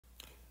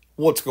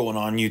What's going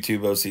on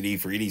YouTube?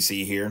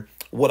 OCD4EDC here.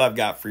 What I've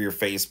got for your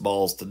face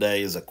balls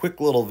today is a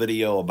quick little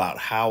video about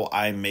how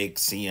I make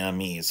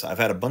CMEs. I've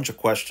had a bunch of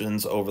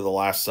questions over the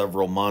last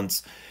several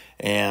months,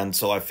 and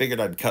so I figured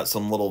I'd cut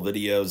some little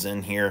videos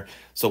in here.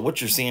 So what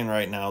you're seeing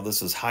right now,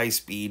 this is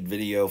high-speed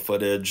video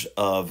footage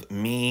of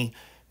me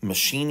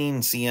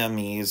machining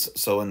CMEs.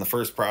 So in the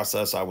first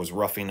process, I was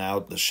roughing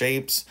out the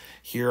shapes.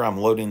 Here I'm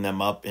loading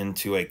them up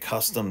into a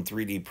custom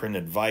 3D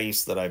printed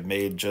vise that I've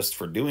made just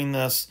for doing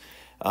this.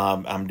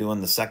 I'm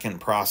doing the second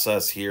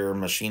process here,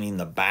 machining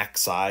the back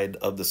side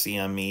of the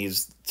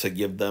CMEs to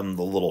give them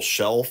the little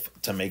shelf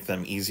to make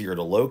them easier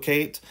to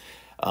locate.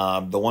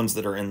 The ones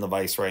that are in the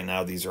vise right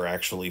now, these are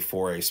actually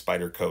for a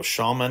Spyderco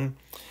Shaman.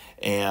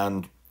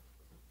 And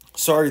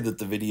sorry that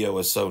the video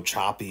is so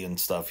choppy and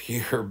stuff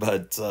here,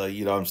 but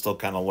you know, I'm still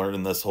kind of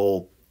learning this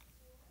whole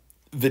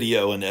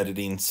video and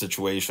editing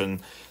situation.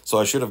 So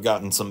I should have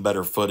gotten some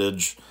better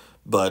footage,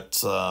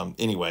 but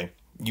anyway,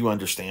 you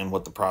understand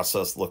what the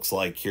process looks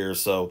like here.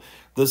 So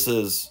this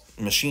is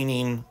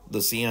machining the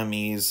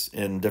CMEs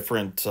in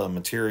different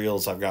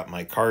materials. I've got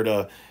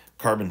micarta,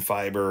 carbon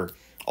fiber,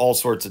 all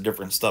sorts of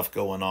different stuff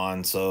going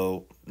on.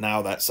 So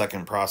now that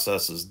second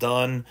process is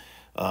done.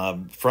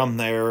 From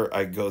there,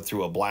 I go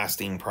through a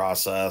blasting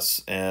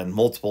process and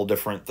multiple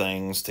different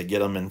things to get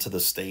them into the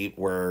state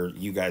where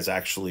you guys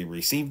actually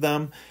receive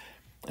them.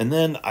 And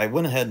then I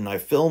went ahead and I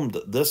filmed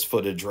this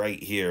footage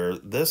right here.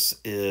 This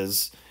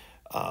is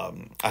I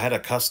had a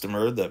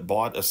customer that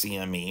bought a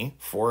CME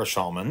for a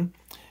Shaman,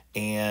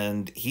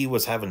 and he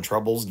was having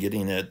troubles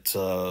getting it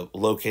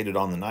located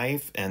on the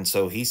knife, and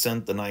so he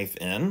sent the knife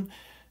in,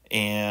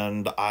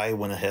 and I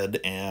went ahead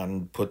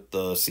and put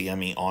the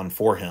CME on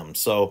for him.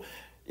 So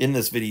in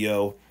this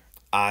video,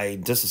 I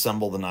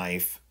disassemble the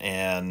knife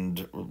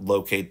and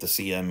locate the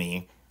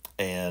CME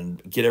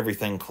and get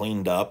everything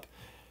cleaned up.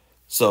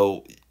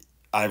 So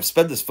I've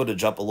sped this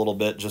footage up a little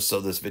bit just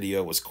so this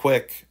video was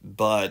quick,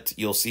 but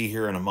you'll see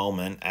here in a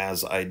moment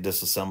as I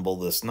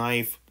disassemble this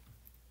knife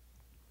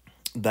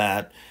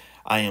that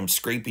I am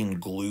scraping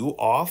glue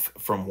off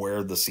from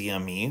where the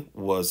CME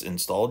was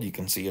installed. You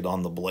can see it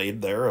on the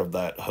blade there of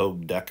that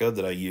Hogue Deca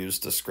that I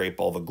used to scrape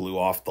all the glue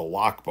off the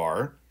lock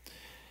bar.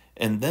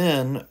 And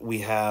then we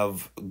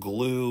have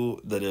glue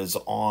that is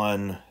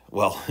on,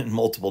 well, in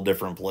multiple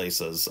different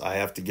places. I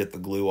have to get the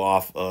glue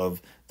off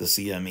of the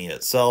CME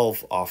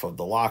itself, off of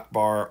the lock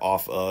bar,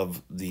 off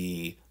of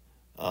the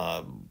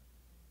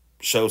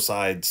show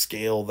side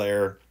scale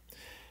there.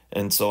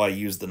 And so I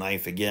use the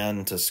knife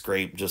again to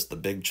scrape just the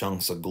big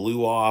chunks of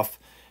glue off.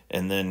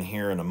 And then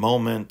here in a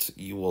moment,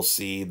 you will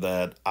see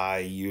that I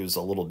use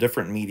a little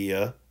different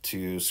media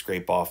to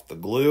scrape off the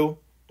glue.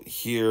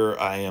 Here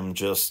I am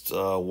just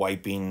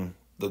wiping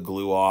the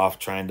glue off,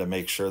 trying to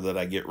make sure that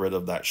I get rid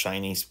of that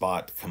shiny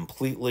spot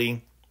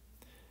completely.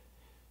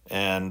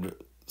 And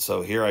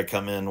so here I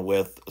come in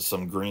with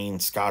some green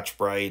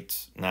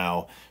Scotch-Brite.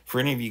 Now, for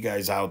any of you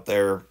guys out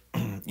there,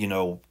 you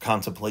know,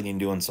 contemplating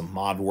doing some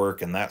mod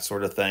work and that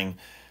sort of thing,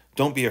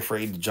 don't be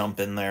afraid to jump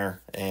in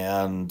there.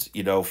 And,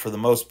 you know, for the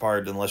most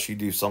part, unless you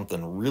do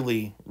something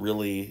really,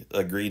 really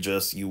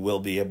egregious, you will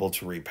be able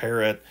to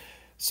repair it.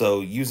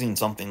 So using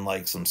something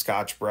like some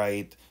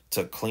Scotch-Brite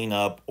to clean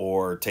up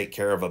or take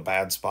care of a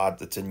bad spot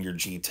that's in your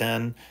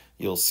G10,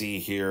 you'll see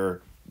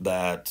here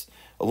that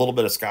a little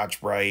bit of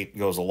Scotch-Brite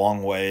goes a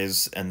long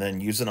ways, and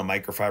then using a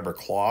microfiber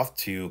cloth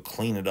to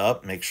clean it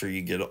up, make sure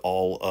you get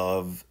all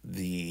of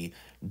the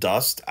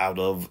dust out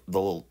of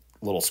the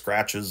little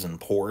scratches and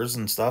pores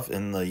and stuff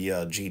in the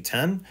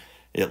G10.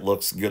 It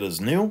looks good as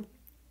new.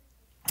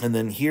 And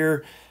then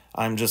here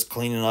I'm just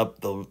cleaning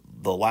up the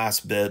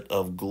last bit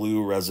of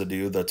glue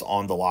residue that's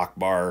on the lock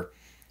bar.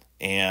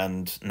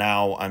 And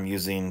now I'm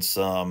using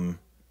some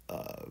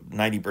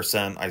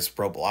 90%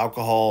 isopropyl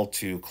alcohol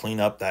to clean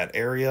up that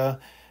area,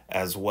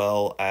 as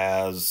well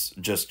as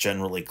just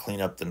generally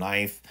clean up the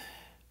knife.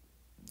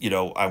 You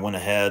know, I went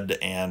ahead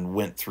and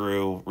went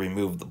through,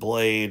 removed the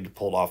blade,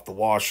 pulled off the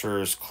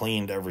washers,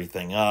 cleaned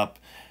everything up.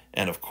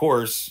 And of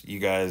course, you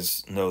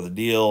guys know the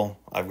deal.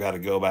 I've got to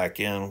go back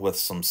in with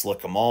some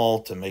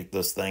Slick-A-Mall to make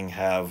this thing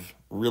have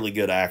really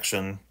good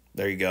action.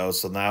 There you go.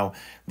 So now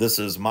this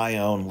is my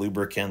own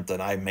lubricant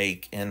that I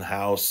make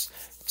in-house.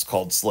 It's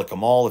called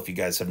Slick-A-Mall. If you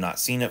guys have not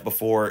seen it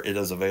before, it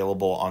is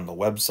available on the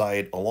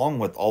website along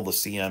with all the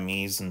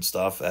CMEs and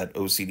stuff at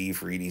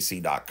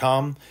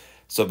OCD4EDC.com.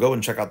 So go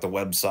and check out the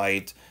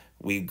website.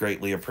 We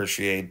greatly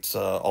appreciate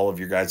all of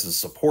your guys'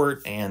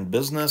 support and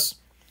business.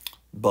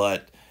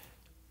 But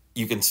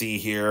you can see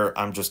here,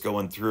 I'm just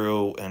going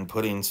through and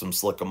putting some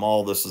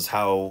Slick-A-Mall. This is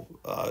how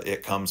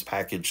it comes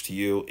packaged to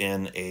you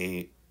in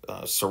a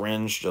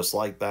syringe just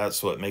like that,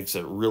 so it makes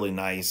it really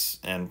nice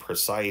and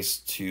precise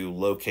to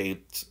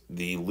locate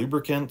the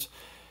lubricant.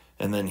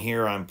 And then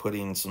here I'm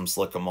putting some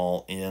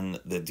Slick-A-Mall in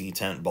the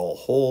detent ball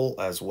hole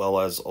as well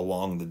as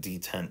along the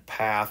detent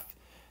path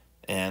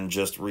and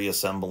just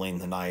reassembling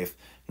the knife.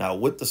 Now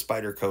with the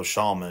Spyderco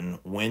Shaman,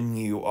 when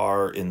you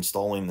are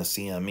installing the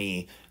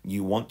CME,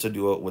 you want to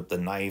do it with the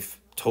knife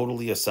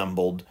totally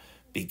assembled,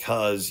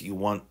 because you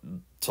want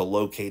to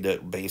locate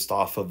it based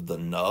off of the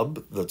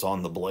nub that's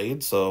on the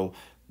blade. So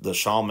the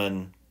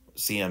Shaman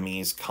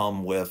CMEs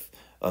come with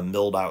a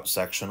milled out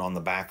section on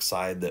the back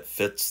side that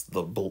fits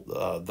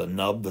the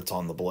nub that's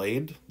on the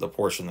blade, the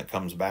portion that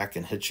comes back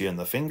and hits you in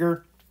the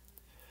finger.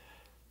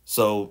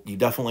 So you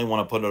definitely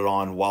want to put it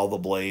on while the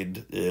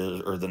blade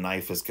is, or the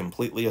knife is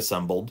completely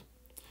assembled.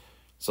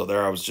 So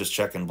there I was just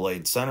checking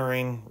blade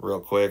centering real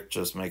quick,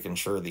 just making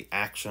sure the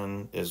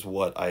action is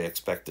what I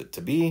expect it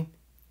to be.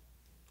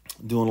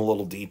 Doing a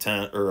little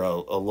detent or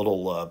a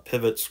little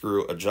pivot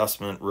screw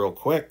adjustment real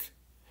quick.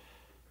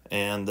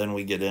 And then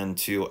we get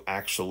into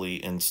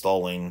actually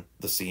installing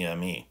the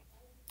CME.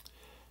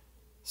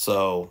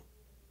 So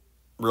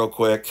real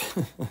quick,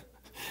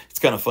 it's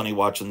kind of funny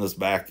watching this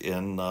back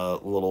in a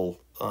little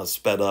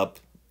sped up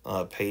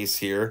pace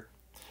here.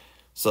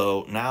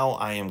 So now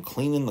I am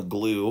cleaning the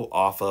glue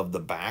off of the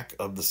back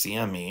of the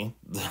CME.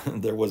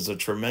 There was a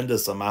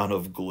tremendous amount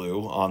of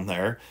glue on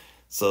there.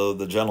 So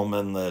the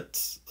gentleman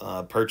that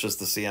purchased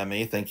the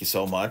CME, thank you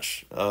so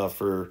much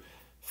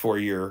for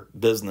your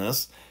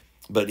business.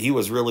 But he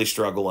was really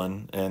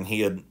struggling, and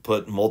he had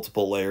put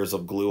multiple layers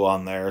of glue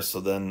on there. So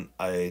then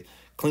I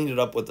cleaned it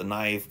up with the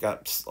knife,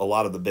 got a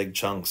lot of the big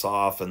chunks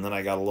off, and then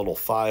I got a little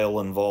file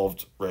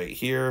involved right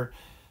here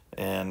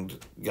and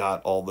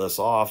got all this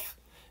off.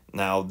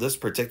 Now, this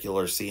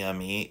particular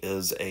CME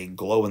is a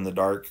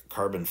glow-in-the-dark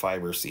carbon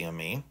fiber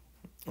CME.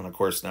 And, of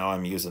course, now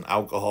I'm using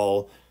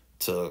alcohol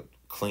to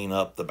clean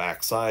up the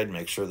backside,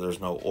 make sure there's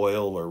no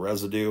oil or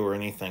residue or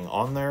anything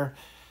on there.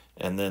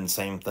 And then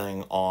same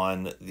thing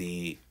on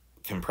the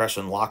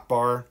compression lock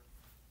bar.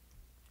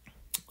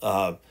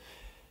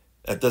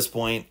 At this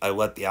point, I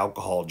let the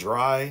alcohol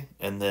dry,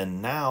 and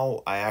then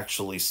now I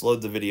actually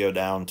slowed the video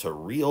down to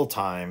real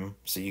time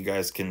so you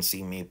guys can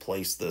see me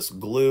place this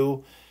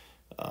glue.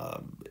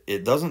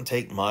 It doesn't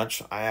take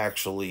much. I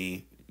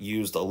actually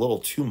used a little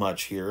too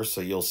much here, so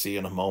you'll see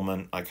in a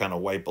moment I kind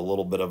of wipe a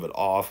little bit of it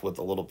off with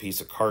a little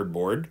piece of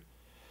cardboard.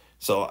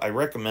 So I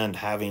recommend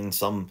having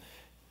some,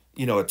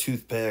 you know, a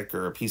toothpick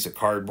or a piece of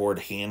cardboard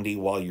handy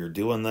while you're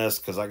doing this,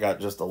 because I got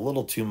just a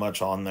little too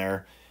much on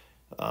there.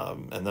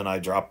 And then I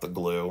dropped the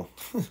glue.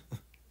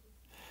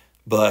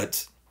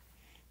 But,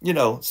 you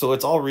know, so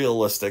it's all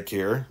realistic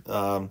here.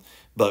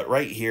 But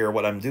right here,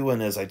 what I'm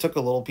doing is I took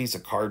a little piece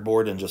of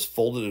cardboard and just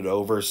folded it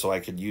over so I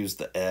could use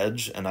the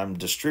edge. And I'm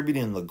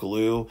distributing the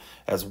glue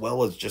as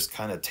well as just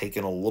kind of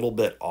taking a little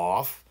bit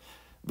off,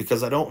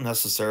 because I don't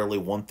necessarily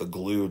want the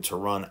glue to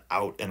run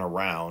out and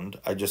around.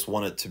 I just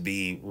want it to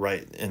be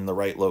right in the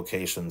right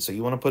location. So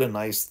you want to put a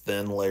nice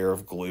thin layer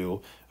of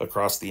glue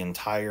across the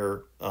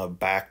entire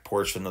back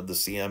portion of the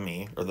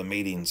CME, or the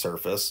mating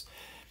surface.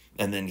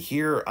 And then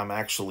here I'm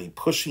actually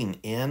pushing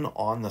in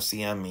on the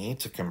CME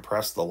to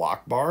compress the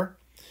lock bar,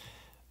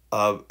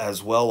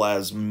 as well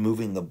as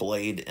moving the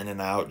blade in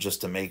and out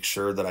just to make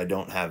sure that I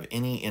don't have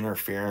any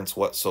interference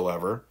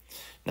whatsoever.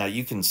 Now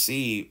you can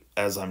see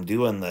as I'm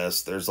doing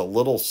this, there's a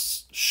little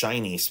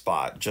shiny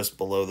spot just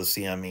below the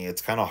CME.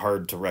 It's kind of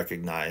hard to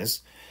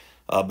recognize,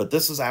 but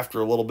this is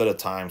after a little bit of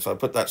time. So I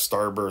put that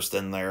starburst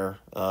in there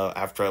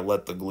after I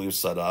let the glue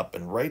set up,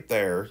 and right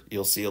there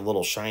you'll see a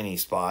little shiny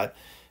spot.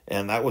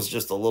 And that was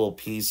just a little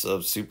piece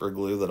of super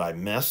glue that I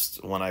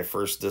missed when I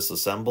first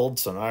disassembled.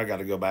 So now I got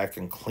to go back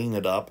and clean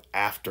it up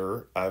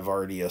after I've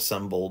already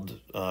assembled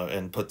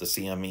and put the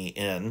CME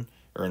in,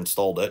 or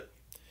installed it.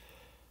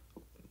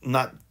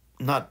 Not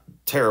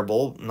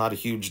terrible, not a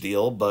huge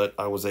deal, but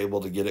I was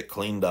able to get it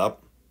cleaned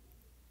up.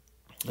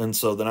 And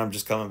so then I'm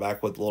just coming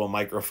back with a little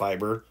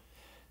microfiber.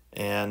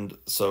 And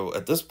so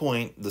at this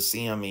point, the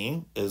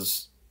CME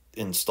is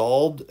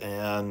installed,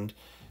 and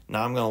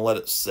now I'm going to let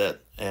it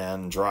sit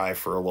and dry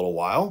for a little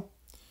while.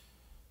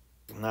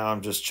 Now I'm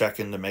just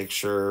checking to make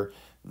sure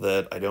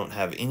that I don't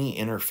have any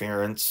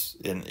interference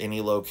in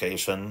any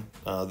location.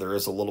 There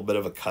is a little bit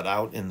of a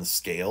cutout in the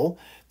scale.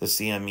 The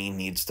CME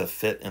needs to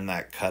fit in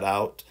that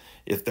cutout.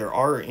 If there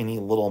are any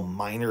little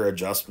minor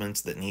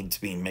adjustments that need to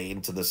be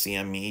made to the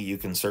CME, you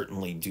can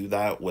certainly do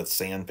that with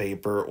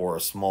sandpaper or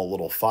a small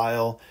little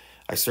file.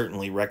 I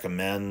certainly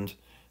recommend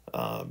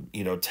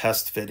you know,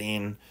 test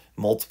fitting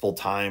multiple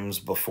times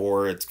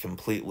before it's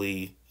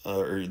completely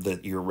or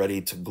that you're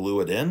ready to glue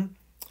it in.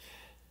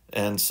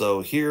 And so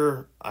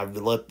here I've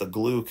let the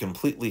glue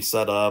completely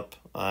set up.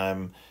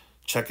 I'm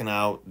checking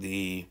out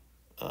the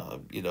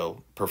you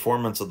know,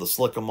 performance of the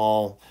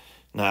Slick-O-Mall.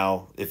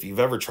 Now, if you've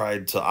ever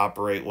tried to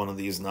operate one of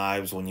these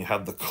knives when you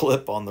have the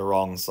clip on the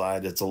wrong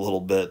side, it's a little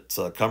bit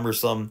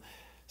cumbersome.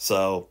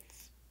 So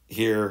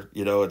here,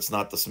 you know, it's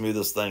not the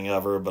smoothest thing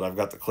ever, but I've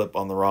got the clip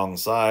on the wrong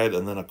side.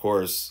 And then, of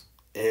course,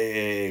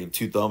 hey,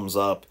 2 thumbs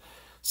up.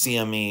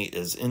 CME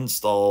is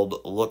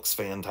installed, looks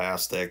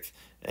fantastic.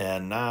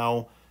 And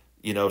now,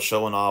 you know,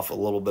 showing off a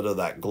little bit of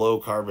that glow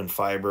carbon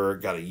fiber,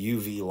 got a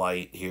UV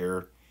light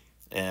here.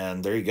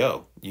 And there you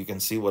go. You can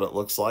see what it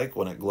looks like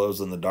when it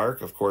glows in the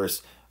dark. Of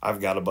course,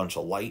 I've got a bunch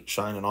of light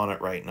shining on it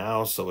right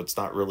now, so it's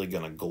not really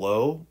going to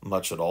glow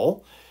much at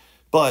all.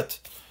 But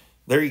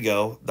there you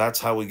go. That's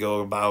how we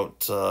go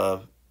about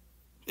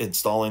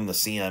installing the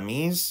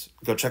CMEs,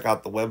 go check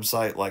out the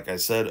website. Like I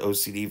said,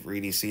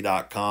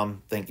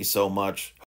 OCD4EDC.com. Thank you so much.